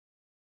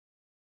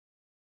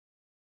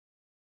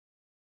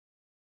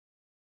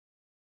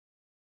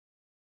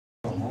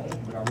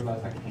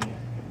realized I can't.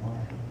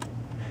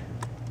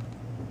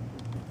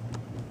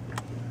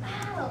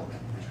 Ow!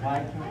 Why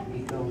can't we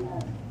go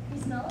home?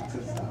 You smell it?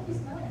 You smell it?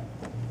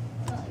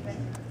 Smell it, right?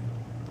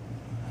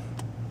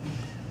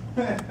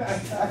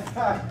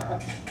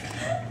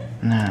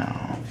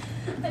 Now,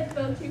 I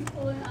felt you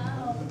pull it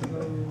out.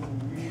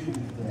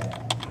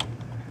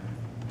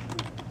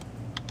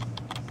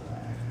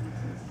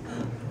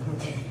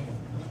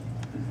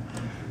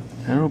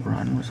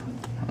 Herobrine was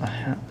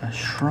a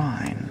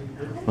shrine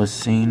was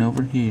seen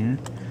over here.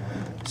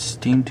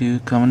 Steam 2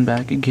 coming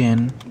back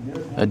again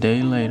a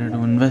day later to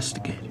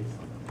investigate.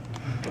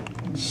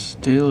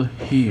 Still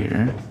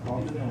here.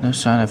 No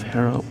sign of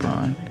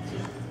Herobrine.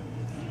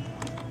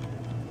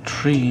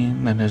 Tree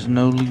that has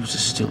no leaves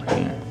is still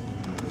here.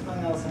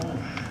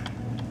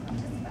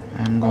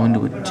 I'm going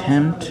to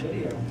attempt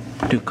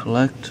to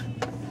collect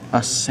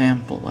a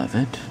sample of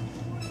it.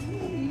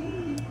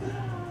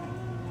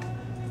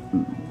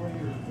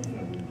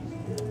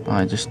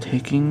 By just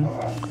taking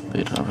a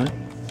bit of it.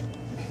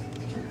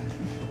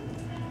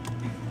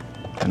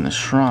 And the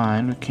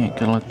shrine we can't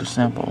collect a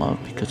sample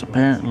of because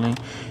apparently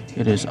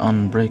it is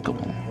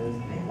unbreakable.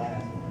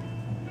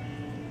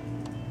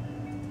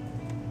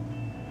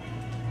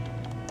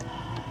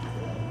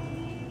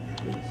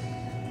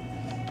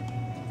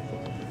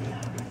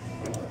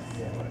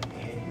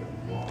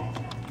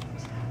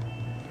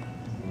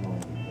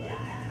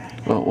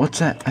 Well, what's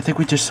that? I think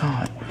we just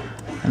saw it.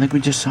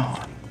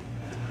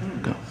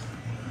 Go.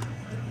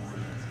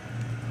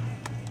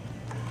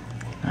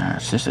 Ah,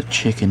 it's just a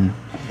chicken.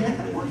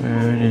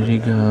 Where did he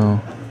go?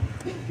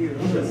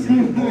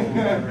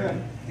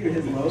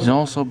 He's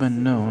also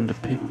been known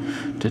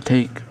to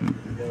take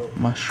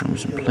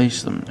mushrooms and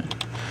place them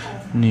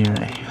near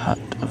a hut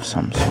of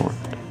some sort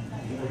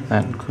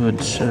that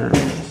could serve